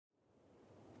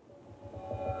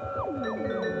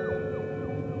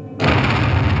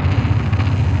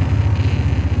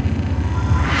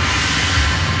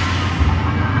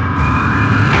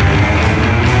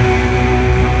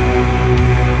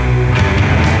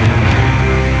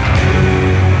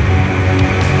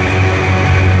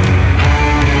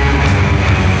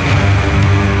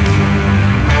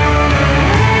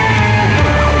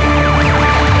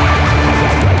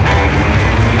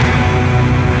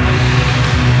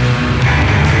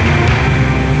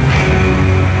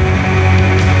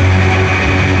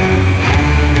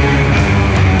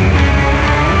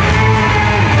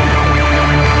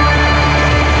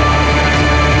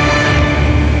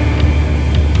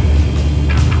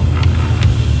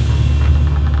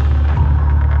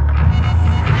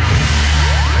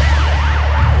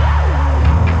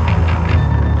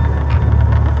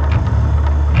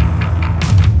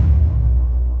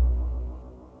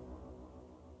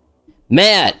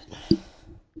Matt,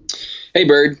 Hey,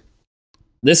 Byrd.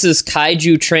 this is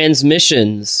Kaiju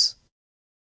Transmissions.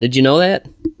 Did you know that?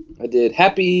 I did.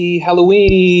 Happy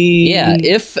Halloween! Yeah,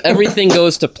 if everything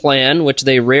goes to plan, which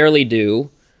they rarely do,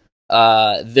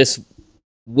 this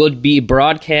would be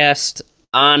broadcast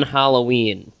on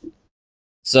Halloween.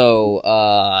 So,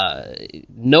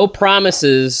 no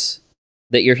promises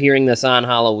that you're hearing this on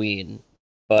Halloween,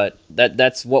 but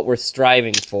that's what we're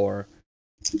striving for.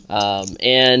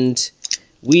 And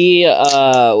we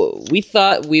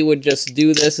thought we would just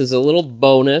do this as a little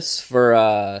bonus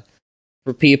for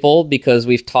people because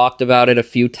we've talked about it a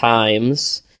few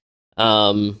times.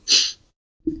 And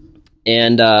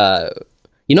you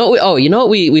know what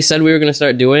we said we were going to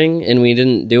start doing and we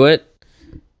didn't do it?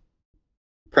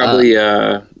 Probably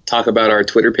talk about our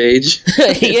Twitter page.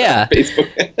 Yeah.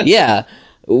 Facebook. Yeah.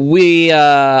 We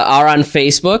are on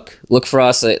Facebook. Look for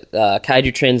us at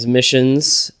Kaiju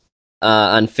Transmissions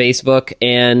on Facebook.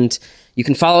 And you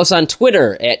can follow us on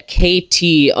Twitter at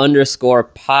KT_podcast.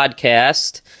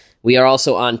 We are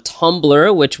also on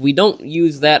Tumblr, which we don't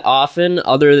use that often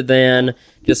other than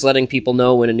just letting people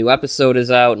know when a new episode is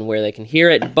out and where they can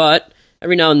hear it. But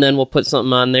every now and then we'll put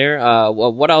something on there.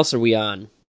 Well, what else are we on?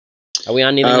 Are we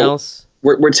on anything else?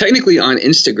 We're technically on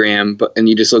Instagram, and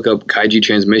you just look up Kaiju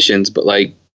Transmissions, but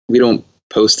like we don't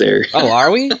post there. Oh,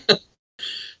 are we?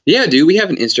 Yeah, dude, we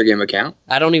have an Instagram account.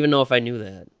 I don't even know if I knew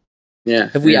that. Yeah.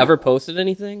 Have we ever posted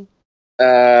anything?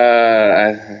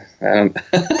 I don't.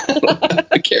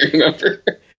 I can't remember.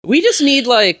 We just need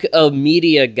like a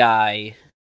media guy.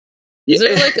 Is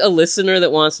there like a listener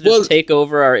that wants to just take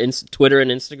over our Twitter and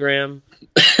Instagram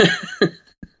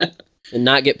and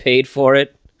not get paid for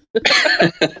it?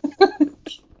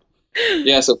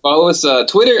 Yeah, so follow us.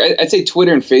 Twitter, I'd say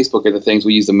Twitter and Facebook are the things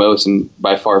we use the most, and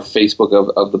by far Facebook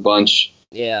of the bunch.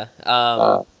 Yeah.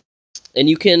 And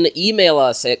you can email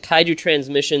us at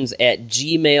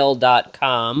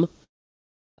kaijutransmissions@gmail.com.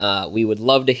 We would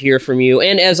love to hear from you.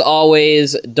 And as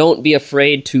always, don't be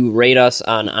afraid to rate us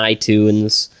on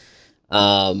iTunes.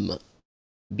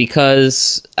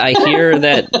 Because I hear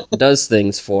that does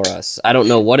things for us. I don't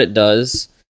know what it does.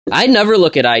 I never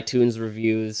look at iTunes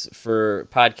reviews for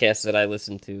podcasts that I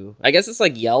listen to. I guess it's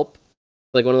like Yelp.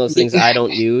 Like one of those things I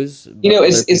don't use. You know,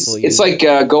 it's like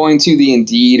going to the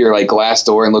Indeed or like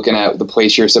Glassdoor and looking at the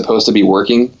place you're supposed to be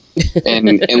working,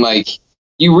 and like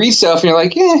you read stuff and you're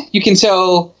like, yeah, you can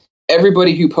tell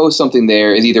everybody who posts something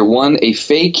there is either one, a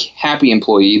fake happy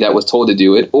employee that was told to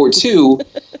do it, or two,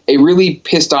 a really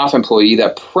pissed off employee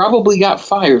that probably got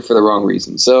fired for the wrong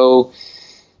reason. So,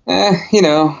 you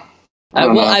know.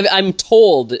 I'm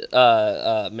told,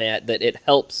 Matt, that it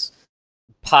helps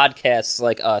podcasts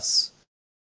like us.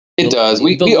 It does.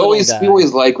 We always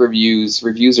like reviews.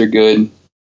 Reviews are good.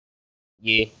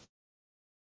 Yeah.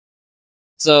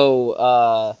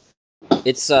 So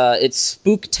it's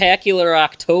Spooktacular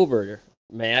October,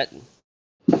 Matt.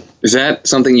 Is that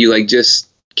something you like just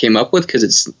came up with?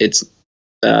 Because it's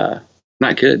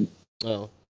not good. Oh,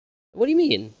 what do you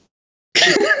mean?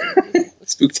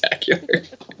 Spooktacular.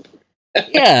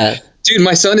 Yeah, dude,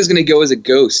 my son is gonna go as a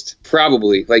ghost.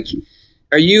 Probably. Like,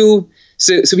 are you?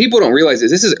 So people don't realize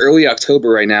this. This is early October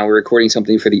right now. We're recording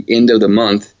something for the end of the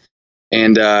month.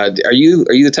 And are you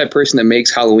the type of person that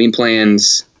makes Halloween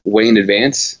plans way in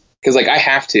advance? Because like I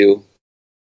have to,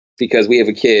 because we have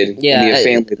a kid. Yeah, and we have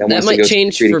family that might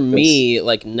change for me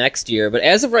like next year. But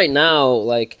as of right now,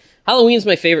 like Halloween's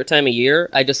my favorite time of year.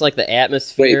 I just like the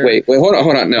atmosphere. Wait, hold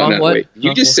on. No, wait.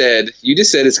 You just said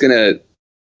it's gonna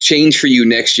change for you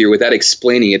next year without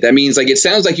explaining it. That means like it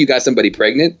sounds like you got somebody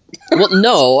pregnant. Well,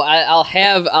 no, I'll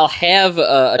have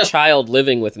a child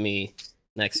living with me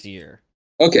next year.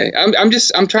 Okay,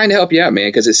 I'm trying to help you out, man,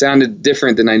 because it sounded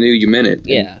different than I knew you meant it.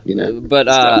 Yeah, and, you know. But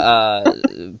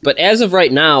but as of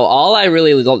right now, all I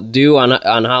really do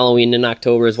on Halloween in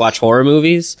October is watch horror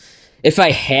movies. If I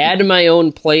had my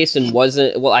own place and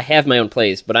I have my own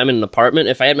place, but I'm in an apartment.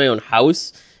 If I had my own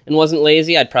house and wasn't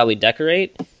lazy, I'd probably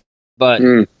decorate. But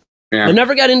I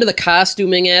never got into the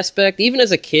costuming aspect. Even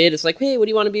as a kid, it's like, hey, what do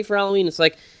you want to be for Halloween? It's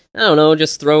like, I don't know, I'll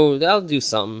do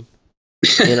something.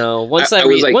 You know, once I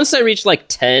reached like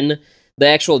 10, the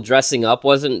actual dressing up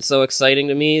wasn't so exciting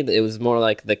to me. It was more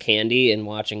like the candy and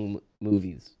watching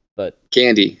movies. But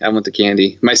candy, I want the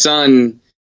candy. My son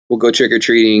will go trick or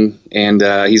treating, and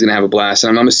he's gonna have a blast.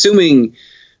 And I'm assuming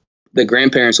the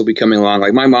grandparents will be coming along.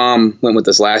 Like my mom went with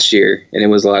us last year, and it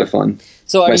was a lot of fun.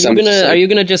 So are you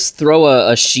gonna just throw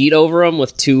a sheet over them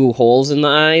with 2 holes in the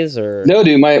eyes, or no,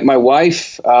 dude? My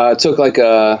wife took like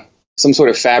some sort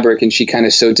of fabric, and she kind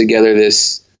of sewed together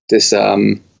this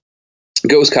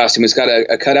ghost costume. It's got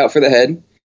a cutout for the head,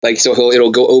 like so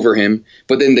it'll go over him.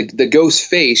 But then the ghost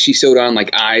face, she sewed on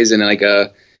like eyes and like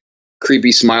a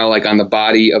creepy smile like on the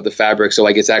body of the fabric, so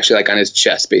like it's actually like on his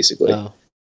chest basically. Oh.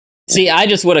 See, I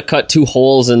just would have cut 2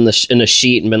 holes in a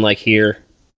sheet and been like, here.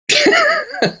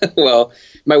 Well,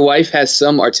 my wife has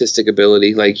some artistic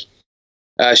ability. Like,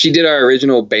 she did our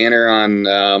original banner on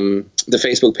the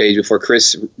Facebook page before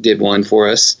Chris did one for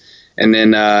us. And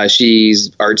then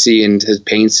she's artsy and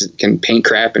can paint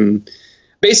crap and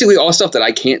basically all stuff that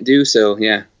I can't do. So,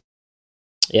 yeah.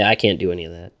 Yeah, I can't do any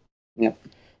of that. Yeah.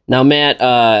 Now, Matt,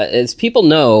 as people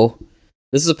know,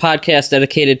 this is a podcast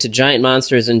dedicated to giant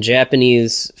monsters and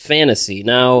Japanese fantasy.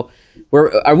 Now,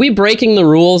 are we breaking the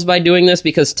rules by doing this?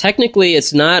 Because technically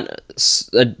it's not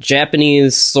a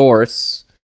Japanese source.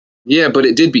 Yeah, but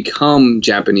it did become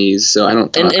Japanese, so I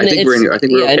think we're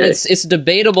okay. And it's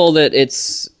debatable that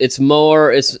it's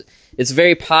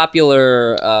very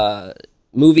popular.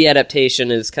 Movie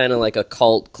adaptation is kind of like a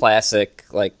cult classic.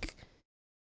 Like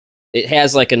it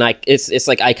has like it's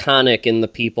like iconic in the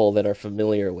people that are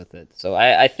familiar with it. So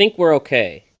I think we're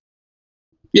okay.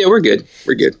 Yeah, we're good.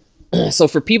 We're good. So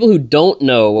for people who don't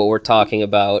know what we're talking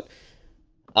about,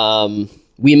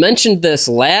 we mentioned this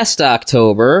last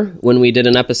October when we did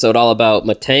an episode all about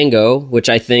Matango, which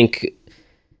I think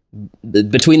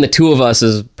between the two of us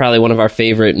is probably one of our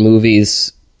favorite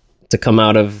movies to come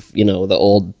out of, the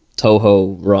old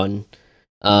Toho run.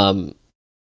 And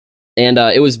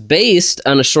it was based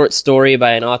on a short story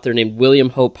by an author named William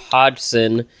Hope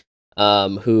Hodgson,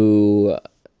 who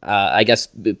I guess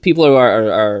people who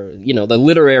are the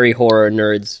literary horror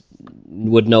nerds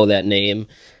would know that name.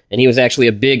 And he was actually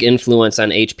a big influence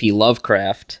on H.P.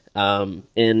 Lovecraft. In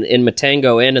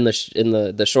Matango and in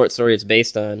the short story it's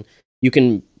based on, you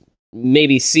can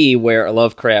maybe see where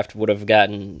Lovecraft would have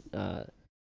gotten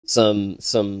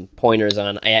some pointers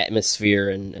on atmosphere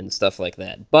and stuff like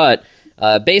that. But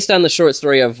based on the short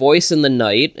story A Voice in the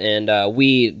Night, and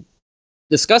we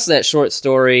discussed that short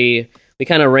story. We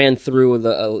kind of ran through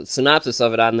the synopsis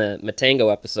of it on the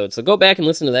Matango episode, so go back and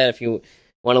listen to that if you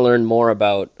want to learn more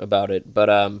about it. But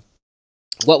hold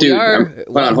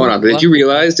on. Did you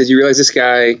realize this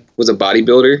guy was a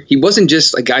bodybuilder? He wasn't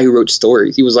just a guy who wrote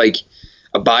stories. He was like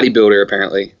a bodybuilder,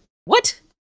 apparently. What?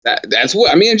 That's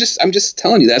what I mean. I'm just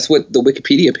telling you. That's what the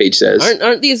Wikipedia page says.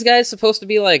 Aren't these guys supposed to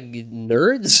be like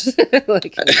nerds?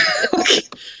 like.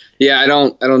 Yeah, I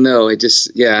don't know. It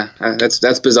just,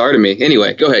 that's bizarre to me.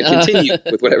 Anyway, go ahead, continue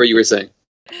with whatever you were saying.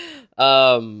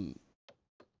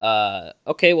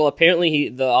 Okay, well, apparently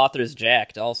the author's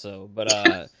jacked also,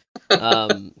 but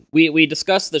we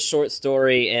discussed the short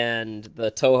story and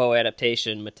the Toho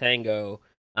adaptation Matango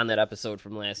on that episode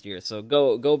from last year. So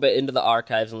go into the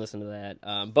archives and listen to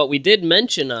that. But we did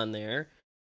mention on there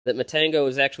that Matango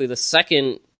is actually the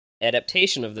second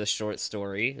adaptation of this short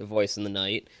story, A Voice in the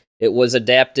Night. It was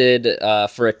adapted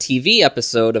for a TV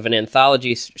episode of an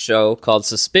anthology show called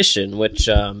Suspicion, which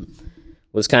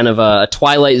was kind of a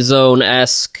Twilight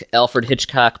Zone-esque Alfred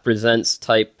Hitchcock Presents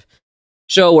type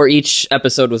show where each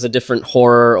episode was a different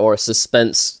horror or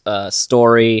suspense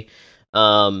story.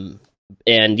 And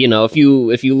if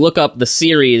you look up the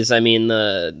series, I mean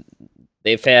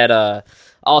they've had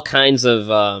all kinds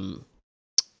of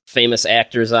famous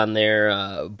actors on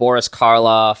there: Boris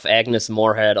Karloff, Agnes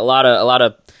Moorehead, a lot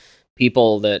of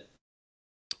people that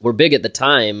were big at the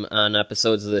time on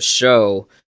episodes of this show.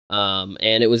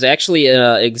 And it was actually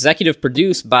executive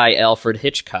produced by Alfred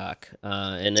Hitchcock.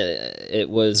 And it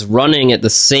was running at the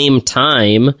same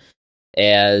time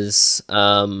as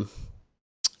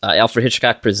Alfred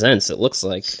Hitchcock Presents, it looks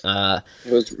like.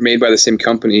 It was made by the same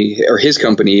company, or his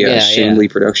company, Shanley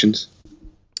Productions.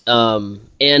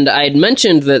 And I had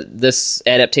mentioned that this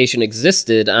adaptation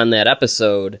existed on that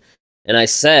episode. And I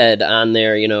said on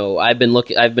there, I've been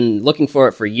looking for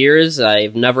it for years.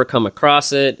 I've never come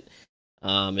across it.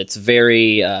 It's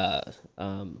very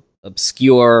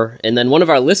obscure. And then one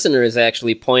of our listeners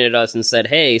actually pointed us and said,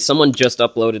 "Hey, someone just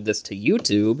uploaded this to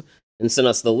YouTube," and sent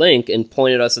us the link and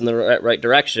pointed us in the right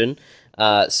direction.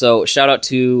 So shout out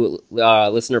to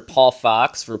listener Paul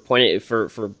Fox for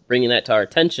bringing that to our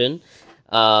attention.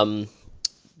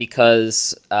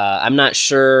 Because I'm not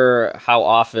sure how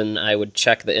often I would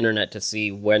check the internet to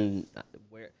see where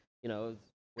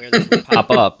this would pop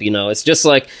up. It's just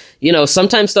like,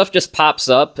 sometimes stuff just pops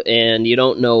up and you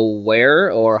don't know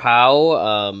where or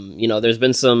how. There's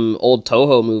been some old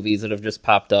Toho movies that have just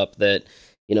popped up that,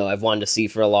 I've wanted to see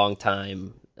for a long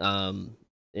time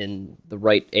in the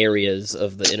right areas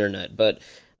of the internet. But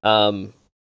no,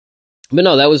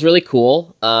 that was really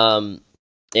cool.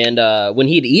 And when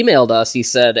he'd emailed us, he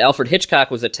said Alfred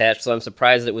Hitchcock was attached, so I'm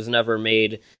surprised it was never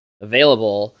made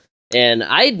available. And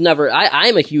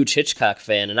I'm a huge Hitchcock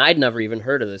fan, and I'd never even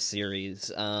heard of this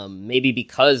series. Maybe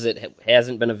because it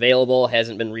hasn't been available,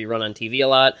 hasn't been rerun on TV a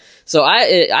lot. So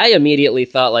I immediately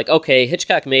thought, like, okay,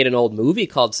 Hitchcock made an old movie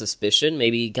called Suspicion.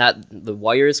 Maybe he got the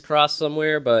wires crossed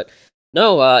somewhere, but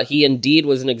no, he indeed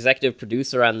was an executive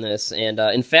producer on this. And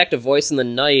in fact, A Voice in the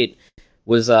Night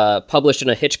was published in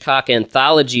a Hitchcock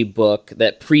anthology book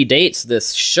that predates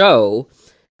this show,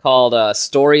 called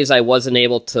Stories I Wasn't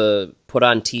Able to Put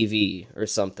on TV or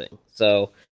something.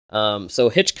 So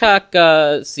Hitchcock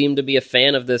seemed to be a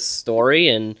fan of this story,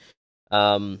 and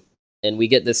we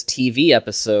get this TV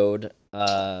episode,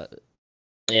 and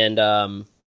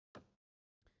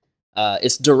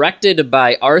it's directed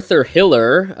by Arthur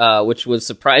Hiller, which was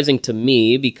surprising to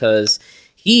me because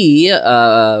he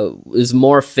is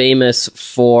more famous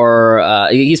for,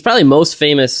 he's probably most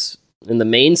famous in the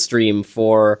mainstream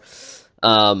for,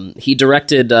 he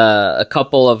directed a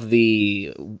couple of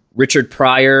the Richard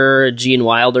Pryor, Gene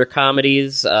Wilder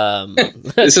comedies.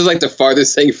 This is like the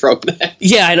farthest thing from that.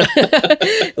 Yeah, I know.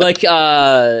 Like,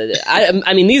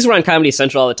 I mean, these were on Comedy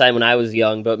Central all the time when I was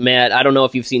young. But Matt, I don't know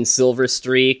if you've seen Silver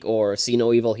Streak or See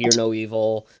No Evil, Hear No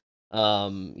Evil.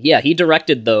 Yeah, he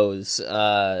directed those,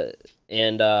 and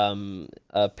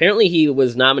apparently he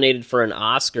was nominated for an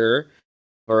Oscar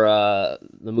for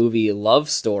the movie Love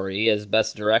Story as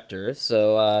best director.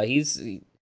 So he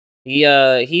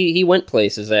went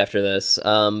places after this.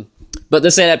 But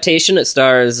this adaptation, it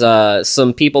stars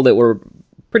some people that were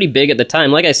pretty big at the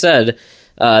time. Like I said,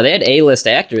 they had A-list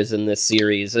actors in this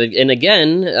series. And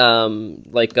again,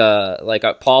 like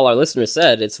Paul, our listener,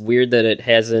 said, it's weird that it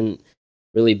hasn't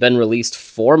really been released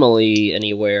formally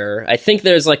anywhere. I think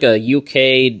there's like a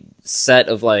UK set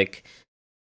of like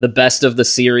the best of the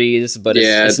series, but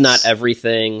it's not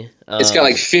everything. It's got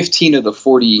like 15 of the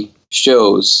 40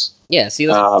 shows. Yeah, see,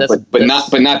 but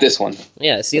not this one.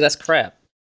 Yeah, see, that's crap.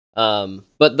 But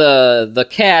the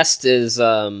cast is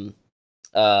some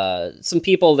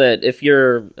people that, if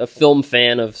you're a film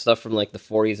fan of stuff from like the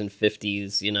 40s and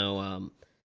 50s, you know,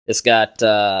 it's got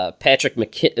Patrick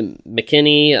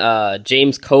McKinney,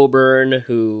 James Coburn,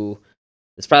 who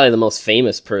is probably the most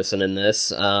famous person in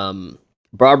this.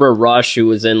 Barbara Rush, who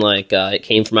was in like It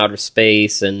Came from Outer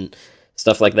Space and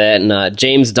stuff like that, and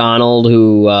James Donald,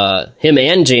 who him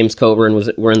and James Coburn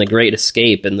were in The Great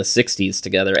Escape in the 60s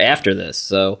together after this.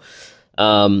 So,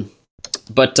 yeah,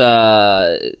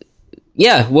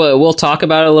 we'll talk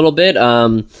about it a little bit.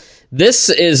 This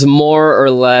is more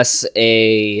or less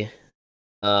it's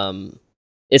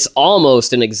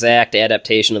almost an exact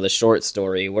adaptation of the short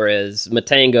story, whereas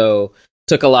Matango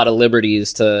took a lot of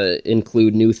liberties to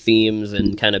include new themes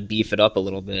and kind of beef it up a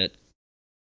little bit.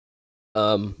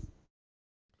 Yeah,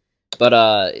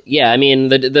 I mean,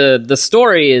 the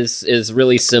story is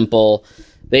really simple.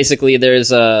 Basically,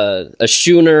 there's a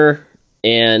schooner,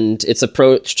 and it's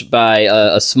approached by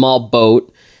a small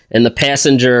boat, and the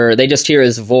passenger, they just hear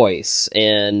his voice,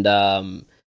 and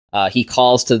he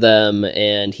calls to them,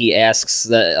 and he asks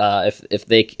that if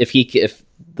the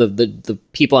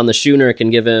people on the schooner can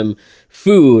give him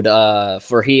food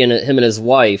for him and his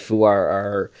wife, who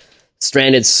are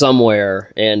stranded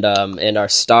somewhere and are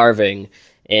starving.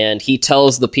 And he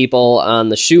tells the people on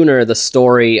the schooner the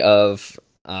story of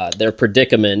their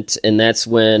predicament, and that's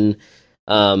when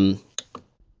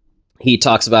he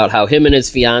talks about how him and his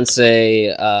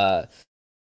fiance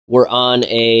were on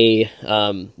a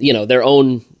their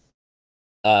own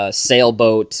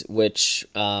sailboat, which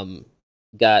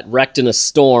got wrecked in a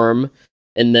storm.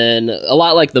 And then, a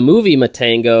lot like the movie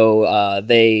Matango,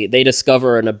 they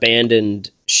discover an abandoned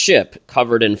ship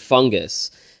covered in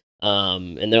fungus.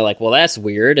 And they're like, well, that's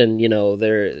weird. And,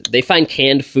 they find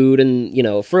canned food,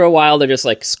 and, for a while they're just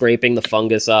like scraping the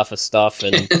fungus off of stuff.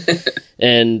 And,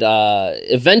 and,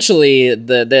 eventually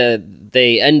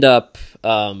they end up,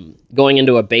 going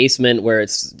into a basement where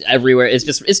it's everywhere. It's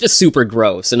just super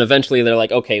gross. And eventually they're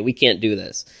like, okay, we can't do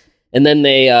this. And then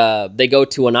they go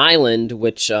to an island,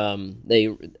 which,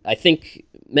 I think,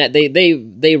 Matt,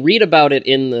 they read about it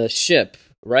in the ship,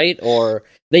 right? Or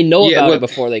they know about it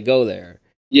before they go there.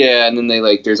 Yeah, and then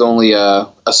there's only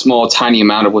a small, tiny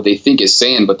amount of what they think is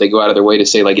sand, but they go out of their way to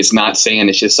say, like, it's not sand,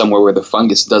 it's just somewhere where the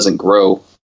fungus doesn't grow.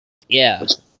 Yeah.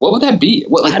 What would that be?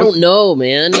 I don't know,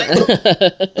 man.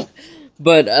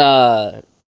 But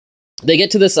they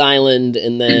get to this island,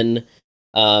 and then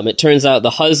it turns out the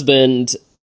husband,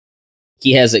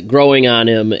 he has it growing on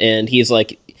him, and he's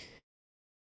like,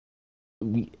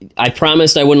 I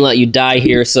promised I wouldn't let you die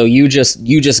here, so you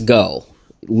just go.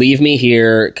 Leave me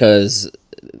here, because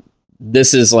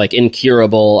this is like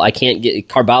incurable. I can't get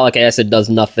carbolic acid, does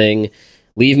nothing.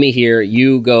 leave me here,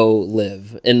 you go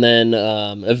live. And then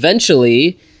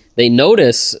eventually they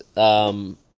notice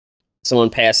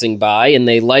someone passing by, and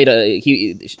they light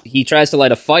he tries to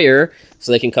light a fire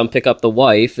so they can come pick up the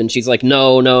wife, and she's like,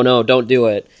 no, don't do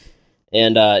it.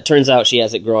 And it turns out she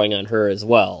has it growing on her as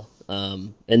well.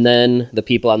 And then the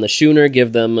people on the schooner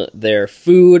give them their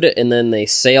food, and then they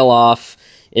sail off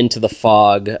into the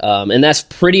fog. And that's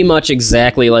pretty much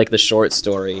exactly like the short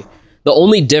story. The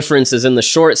only difference is in the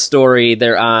short story,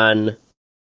 they're on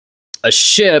a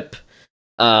ship.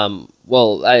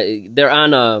 They're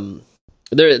on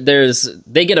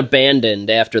they get abandoned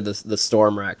after the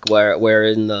storm wreck, where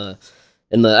in the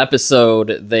episode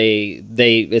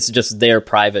it's just their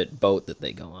private boat that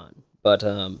they go on. But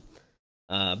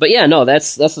yeah, no,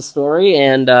 that's the story,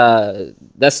 and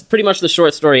that's pretty much the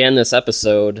short story and this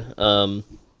episode.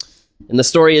 And the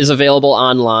story is available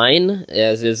online,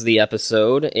 as is the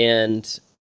episode, and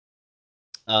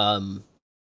the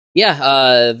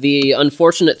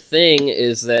unfortunate thing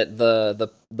is that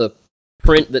the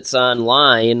print that's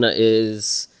online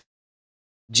is,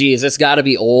 it's got to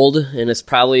be old, and it's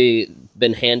probably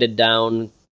been handed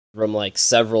down from like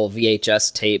several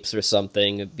VHS tapes or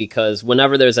something, because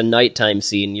whenever there's a nighttime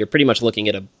scene, you're pretty much looking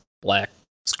at a black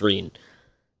screen.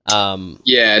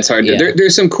 It's hard to.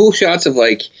 There's some cool shots of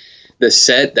like the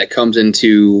set that comes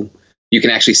into, you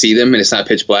can actually see them and it's not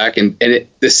pitch black, and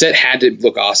the set had to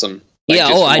look awesome. Like,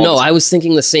 I know. I was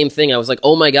thinking the same thing. I was like,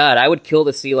 oh my god, I would kill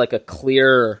to see like a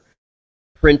clear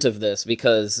print of this,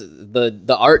 because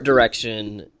the art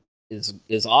direction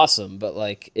is awesome, but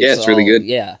like it's really good.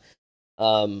 Yeah.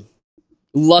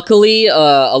 Luckily,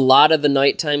 a lot of the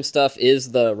nighttime stuff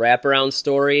is the wraparound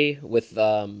story with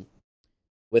the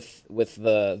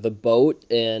boat,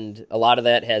 and a lot of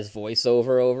that has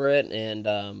voiceover over it, and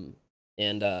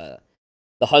the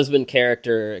husband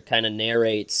character kind of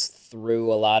narrates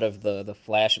through a lot of the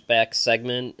flashback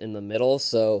segment in the middle,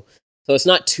 so it's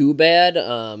not too bad.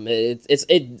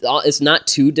 It's not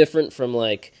too different from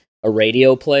like a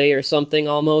radio play or something,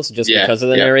 almost, just because of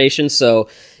the narration. So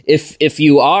if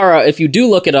you do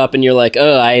look it up and you're like,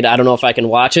 oh, I don't know if I can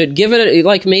watch it, give it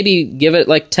like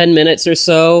 10 minutes or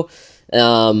so,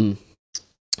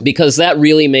 because that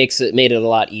really made it a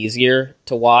lot easier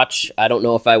to watch. I don't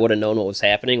know if I would have known what was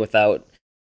happening without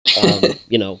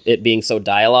it being so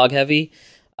dialogue heavy.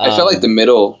 I felt like the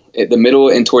middle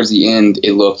and towards the end,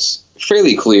 it looked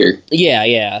fairly clear.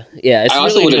 Yeah. It's I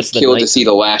also really would have killed to see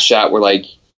the last shot where like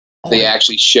they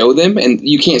actually show them and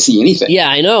you can't see anything. Yeah,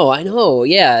 I know.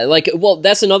 Yeah, like, well,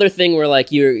 that's another thing where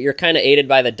like you're kind of aided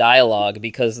by the dialogue,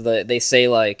 because they say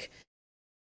like,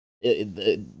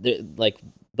 like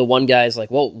the one guy's like,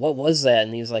 well, what was that?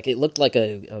 And he's like, it looked like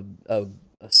he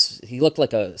looked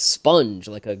like a sponge,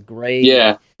 like a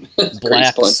gray,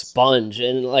 black sponge.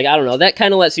 And like, I don't know, that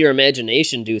kind of lets your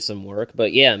imagination do some work.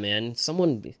 But yeah, man,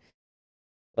 someone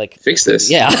like fix this.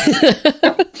 Yeah.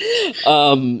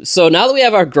 So now that we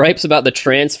have our gripes about the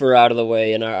transfer out of the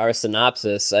way and our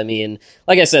synopsis, I mean,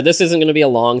 like I said, this isn't going to be a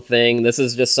long thing. This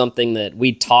is just something that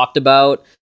we talked about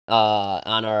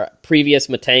on our previous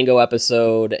Matango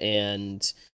episode,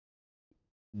 and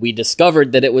we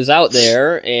discovered that it was out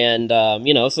there, and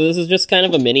so this is just kind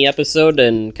of a mini episode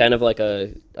and kind of like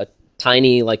a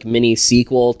tiny like mini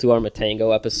sequel to our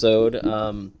Matango episode.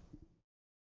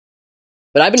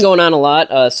 But I've been going on a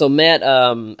lot. So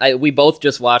Matt, we both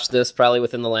just watched this probably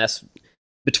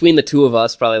between the two of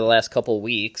us, probably the last couple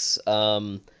weeks.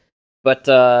 I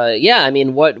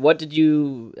mean, what did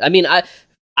you? I mean, I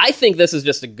think this is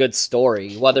just a good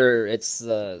story, whether it's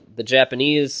the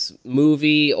Japanese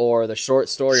movie or the short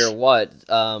story or what.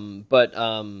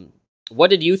 What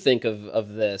did you think of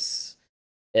this,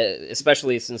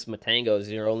 especially since Matango is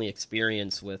your only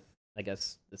experience with, I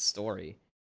guess, this story?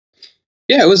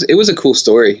 Yeah, it was a cool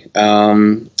story.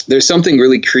 There's something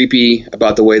really creepy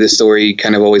about the way the story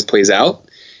kind of always plays out,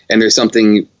 and there's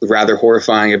something rather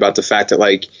horrifying about the fact that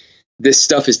like this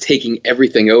stuff is taking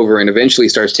everything over and eventually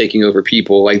starts taking over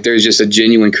people. Like there's just a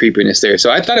genuine creepiness there.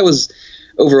 So I thought it was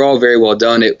overall very well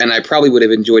done, and I probably would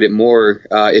have enjoyed it more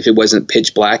if it wasn't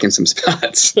pitch black in some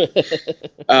spots.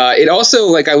 It also,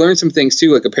 like, I learned some things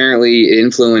too. Like apparently it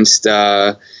influenced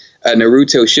a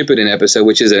Naruto Shippuden episode,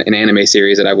 which is an anime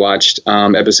series that I watched,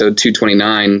 episode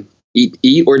 229,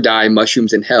 Eat or Die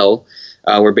Mushrooms in Hell,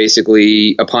 where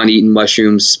basically upon eating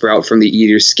mushrooms sprout from the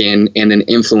eater's skin and then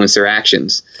influence their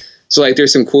actions. So like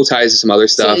there's some cool ties to some other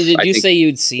stuff. So did you say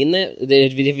you'd seen that?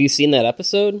 Have you seen that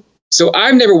episode? So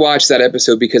I've never watched that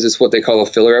episode because it's what they call a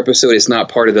filler episode. It's not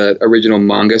part of the original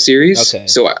manga series. Okay.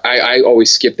 So I always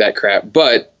skip that crap.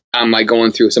 But I'm like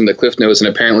going through some of the cliff notes, and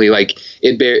apparently like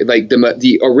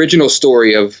the original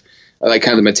story of like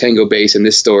kind of the Matango base in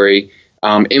this story,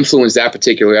 influenced that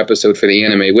particular episode for the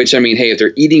anime. Which, I mean, hey, if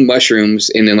they're eating mushrooms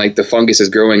and then like the fungus is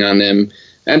growing on them,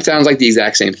 that sounds like the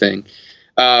exact same thing.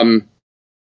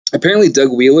 Apparently,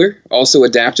 Doug Wheeler also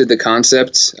adapted the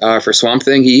concept for Swamp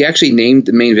Thing. He actually named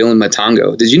the main villain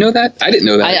Matango. Did you know that? I didn't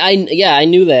know that. I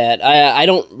knew that. I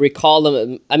don't recall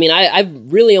them. I mean,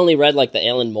 I've really only read like the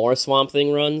Alan Moore Swamp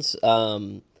Thing runs,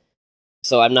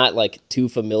 so I'm not like too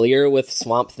familiar with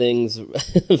Swamp Thing's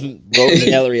rogues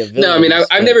gallery of villains. No, I mean,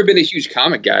 I've never been a huge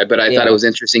comic guy, but I thought it was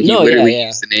interesting. He literally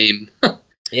used the name.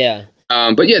 Yeah.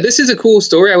 But yeah, this is a cool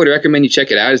story. I would recommend you check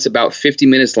it out. It's about 50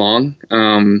 minutes long.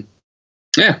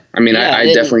 Yeah, I mean,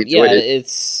 I definitely enjoyed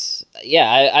it.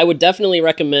 I would definitely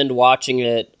recommend watching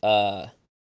it. I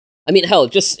mean, hell,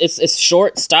 just it's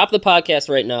short. Stop the podcast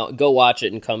right now, go watch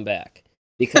it, and come back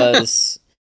because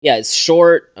it's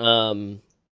short.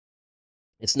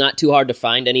 It's not too hard to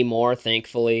find anymore,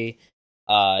 thankfully.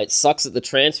 It sucks that the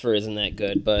transfer isn't that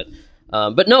good, but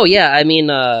no, yeah, I mean,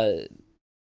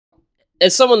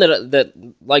 as someone that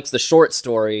likes the short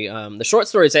story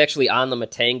is actually on the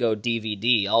Matango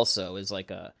DVD. Also, is like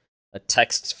a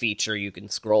text feature you can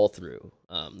scroll through.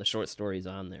 The short story's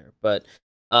on there, but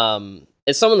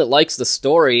as someone that likes the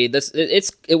story,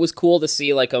 it was cool to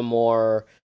see like a more,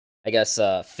 I guess,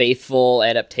 faithful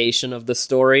adaptation of the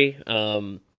story.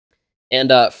 And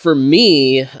for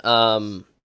me, I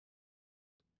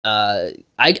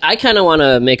kind of want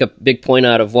to make a big point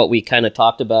out of what we kind of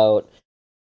talked about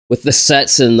with the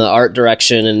sets and the art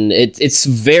direction, and it's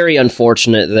very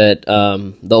unfortunate that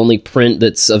the only print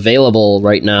that's available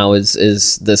right now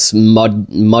is this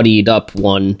muddied up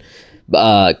one,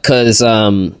 because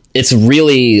it's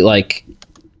really like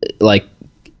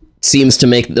seems to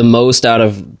make the most out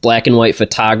of black and white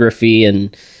photography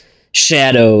and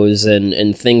shadows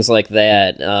and things like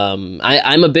that.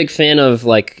 I'm a big fan of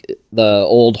like the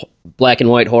old black and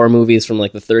white horror movies from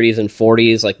like the 30s and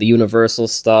 40s, like the Universal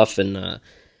stuff, and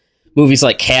movies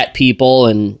like Cat People,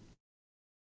 and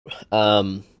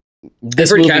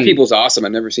this movie, Cat People's awesome.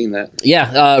 I've never seen that.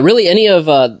 Yeah, really any of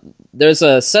there's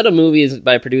a set of movies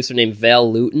by a producer named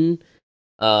Val Lewton.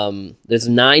 There's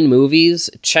 9 movies.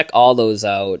 Check all those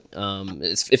out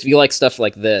if you like stuff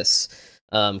like this,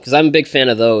 because I'm a big fan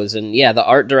of those. And yeah, the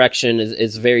art direction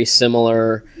is very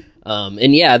similar,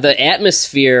 and yeah, the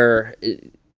atmosphere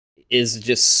is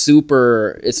just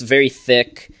super. It's very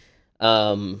thick.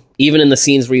 Even in the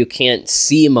scenes where you can't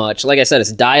see much, like I said,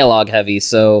 it's dialogue heavy,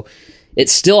 so it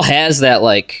still has that,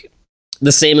 like,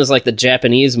 the same as like the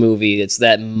Japanese movie. It's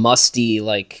that musty,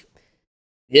 like,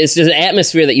 it's just an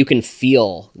atmosphere that you can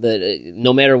feel, that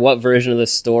no matter what version of the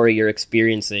story you're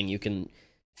experiencing, you can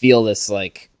feel this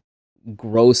like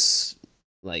gross,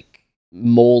 like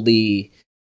moldy,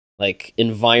 like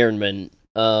environment.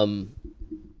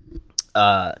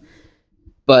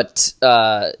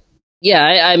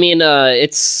 Yeah, I mean,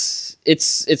 it's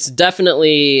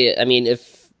definitely, I mean,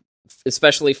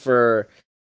 especially for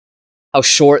how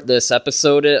short this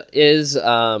episode is,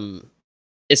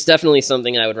 it's definitely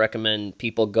something I would recommend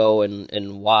people go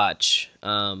and watch.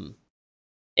 The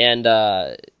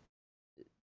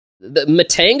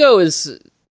Matango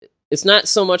it's not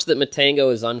so much that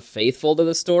Matango is unfaithful to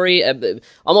the story.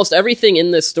 Almost everything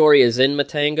in this story is in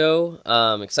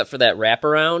Matango, except for that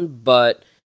wraparound, but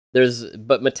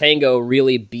Matango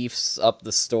really beefs up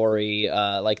the story.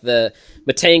 Like the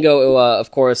Matango,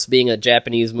 of course, being a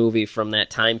Japanese movie from that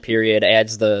time period,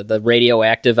 adds the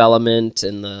radioactive element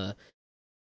and the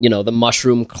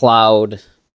mushroom cloud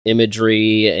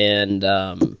imagery and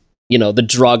the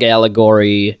drug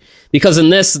allegory. Because in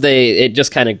this, it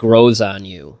just kind of grows on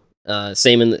you.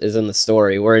 Same as in the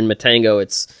story, where in Matango,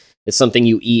 it's something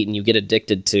you eat and you get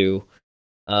addicted to.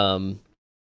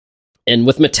 And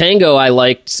with Matango, I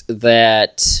liked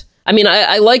that. I mean,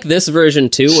 I like this version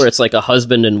too, where it's like a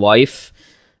husband and wife.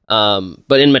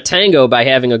 But in Matango, by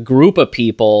having a group of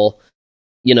people,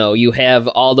 you have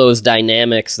all those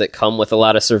dynamics that come with a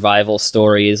lot of survival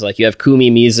stories. Like you have Kumi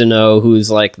Mizuno,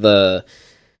 who's like the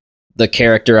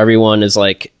character everyone is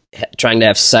like trying to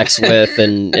have sex with,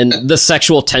 and the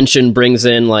sexual tension brings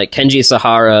in, like, Kenji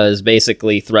Sahara is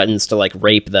basically threatens to like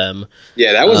rape them.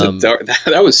 Yeah, that was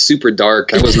that was super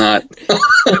dark. I was not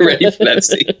ready for that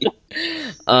scene.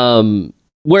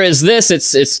 Whereas this,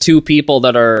 it's two people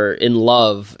that are in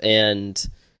love and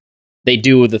they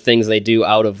do the things they do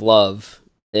out of love,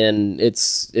 and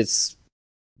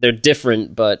they're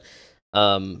different, but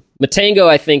Matango,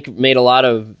 I think, made a lot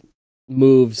of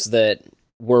moves that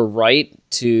were right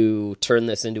to turn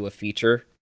this into a feature,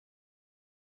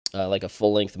 like a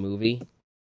full-length movie.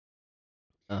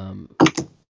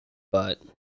 But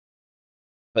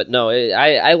no,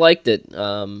 I liked it.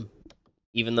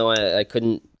 even though I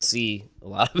couldn't see a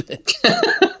lot of it.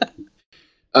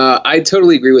 I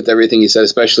totally agree with everything you said,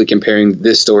 especially comparing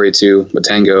this story to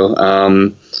Matango.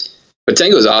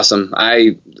 Matango is awesome.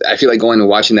 I feel like going and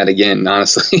watching that again,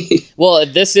 honestly. Well,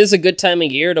 this is a good time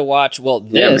of year to watch,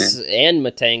 this and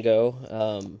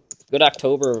Matango. Good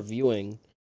October viewing.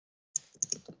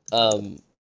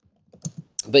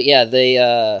 But yeah,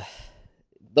 this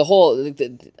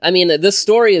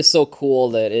story is so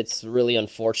cool that it's really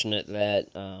unfortunate that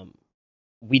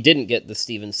we didn't get the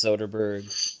Steven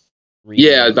Soderbergh remake.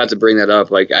 Yeah, I was about to bring that up.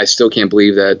 Like, I still can't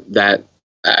believe that's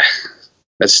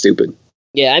stupid.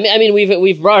 Yeah, I mean,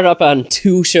 we've brought it up on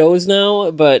 2 shows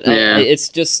now, but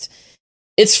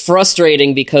it's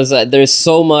frustrating because there's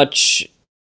so much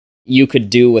you could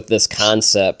do with this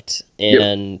concept,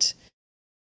 and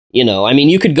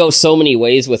you could go so many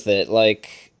ways with it.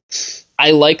 Like,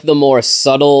 I like the more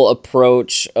subtle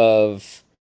approach of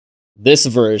this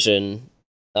version,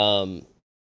 but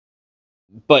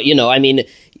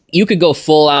you could go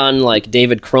full on like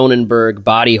David Cronenberg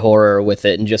body horror with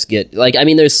it and just get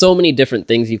there's so many different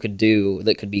things you could do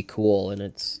that could be cool,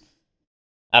 and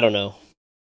I don't know.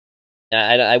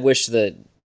 I wish that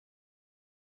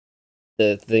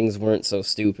the things weren't so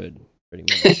stupid, pretty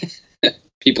much.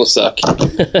 People suck.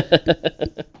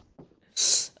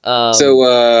 So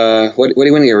what do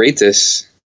you want to rate this?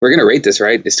 We're gonna rate this,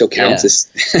 right? It still counts.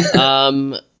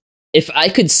 Yeah. If I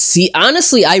could see,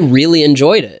 honestly, I really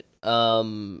enjoyed it.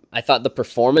 I thought the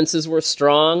performances were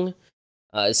strong.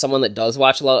 As someone that does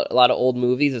watch a lot of old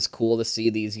movies, it's cool to see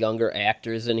these younger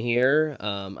actors in here.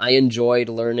 I enjoyed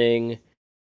learning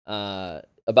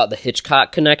about the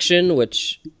Hitchcock connection,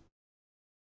 which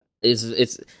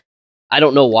it's I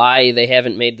don't know why they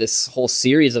haven't made this whole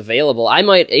series available. I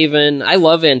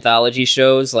love anthology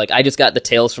shows. Like, I just got the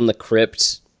Tales from the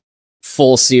Crypt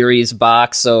full series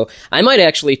box, so I might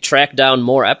actually track down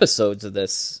more episodes of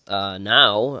this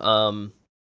now.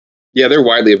 Yeah, they're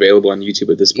widely available on YouTube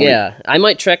at this point. Yeah, I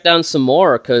might track down some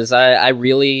more because I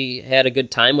really had a good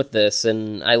time with this,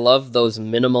 and I love those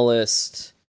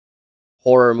minimalist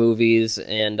horror movies.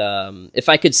 And if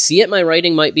I could see it, my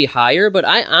rating might be higher. But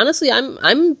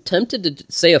I'm tempted to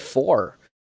say a 4.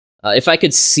 If I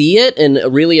could see it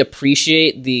and really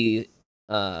appreciate the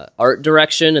art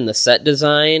direction and the set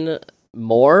design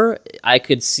more, I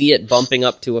could see it bumping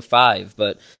up to a 5.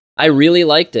 But I really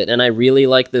liked it, and I really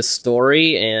like this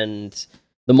story, and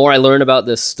the more I learn about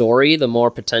this story, the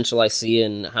more potential I see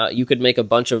in how you could make a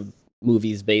bunch of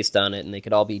movies based on it, and they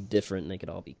could all be different, and they could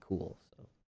all be cool. So.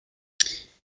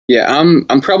 Yeah,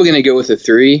 I'm probably going to go with a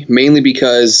 3, mainly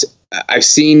because I've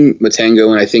seen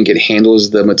Matango, and I think it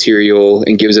handles the material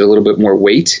and gives it a little bit more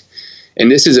weight.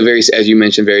 And this is a very, as you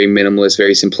mentioned, very minimalist,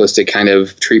 very simplistic kind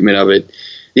of treatment of it.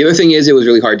 The other thing is it was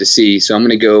really hard to see, so I'm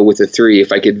going to go with a 3.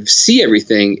 If I could see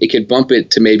everything, it could bump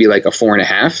it to maybe like a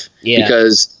 4.5. Yeah.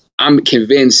 Because I'm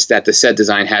convinced that the set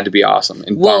design had to be awesome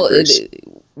and bonkers.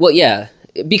 Yeah.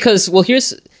 Because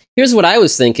here's what I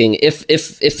was thinking. If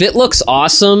it looks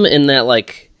awesome in that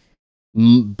like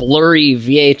blurry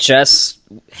VHS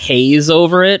haze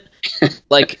over it,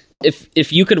 like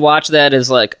if you could watch that as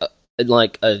like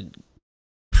a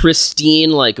pristine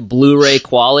like Blu-ray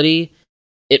quality,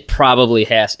 it probably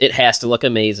has to look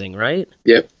amazing, right?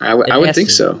 Yep, I would think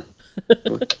so. I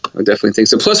would definitely think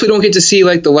so. Plus, we don't get to see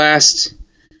like the last,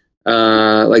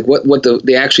 like what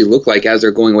they actually look like as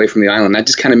they're going away from the island. That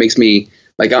just kind of makes me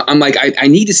like I'm like I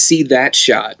need to see that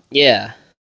shot. Yeah,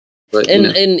 but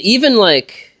and even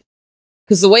like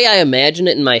because the way I imagine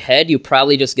it in my head, you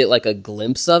probably just get like a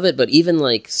glimpse of it. But even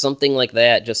like something like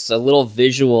that, just a little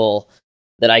visual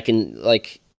that I can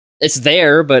like, it's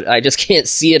there, but I just can't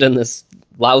see it in this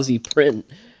lousy print.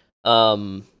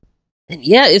 And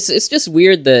yeah, it's just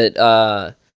weird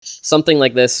that something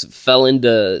like this fell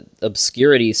into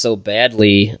obscurity so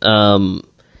badly.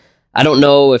 I don't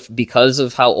know if because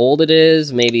of how old it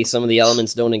is, maybe some of the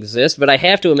elements don't exist, but I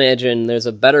have to imagine there's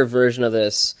a better version of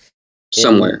this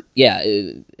somewhere.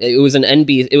 It was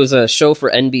it was a show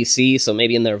for NBC, so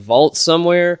maybe in their vault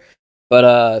somewhere.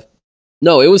 But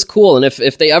no, it was cool, and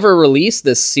if they ever release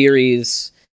this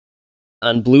series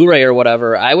on Blu-ray or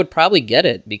whatever, I would probably get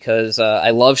it because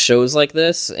I love shows like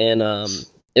this, and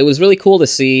it was really cool to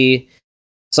see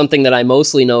something that I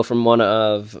mostly know from one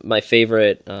of my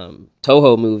favorite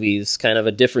Toho movies, kind of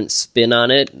a different spin on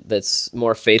it that's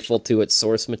more faithful to its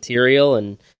source material.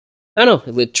 And I don't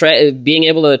know, being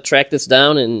able to track this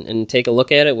down and take a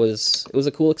look at it was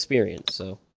a cool experience.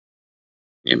 So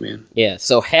yeah, man. Yeah,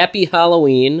 so happy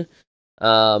Halloween.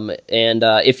 And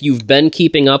if you've been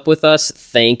keeping up with us,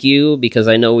 thank you, because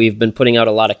I know we've been putting out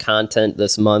a lot of content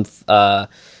this month.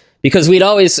 because we'd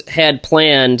always had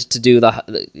planned to do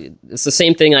it's the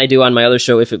same thing I do on my other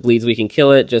show, If It Bleeds, We Can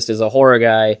Kill It, just as a horror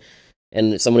guy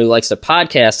and someone who likes to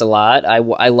podcast a lot.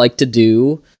 I like to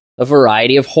do a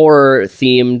variety of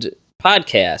horror-themed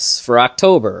podcasts for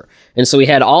October. And so we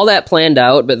had all that planned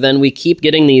out, but then we keep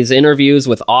getting these interviews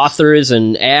with authors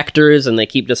and actors, and they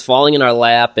keep just falling in our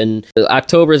lap, and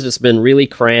October has just been really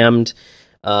crammed.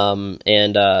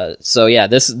 So yeah,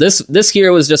 this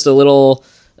here was just a little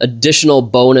additional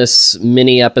bonus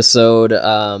mini episode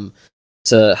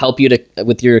to help you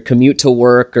with your commute to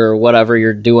work or whatever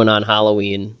you're doing on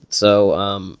Halloween.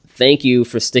 So thank you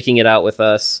for sticking it out with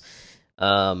us.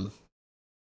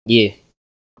 Yeah.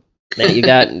 Matt, you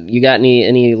got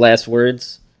any last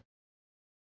words?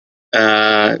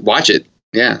 Watch it.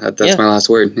 Yeah, that's my last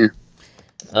word. Yeah.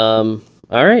 All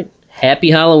right. Happy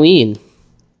Halloween.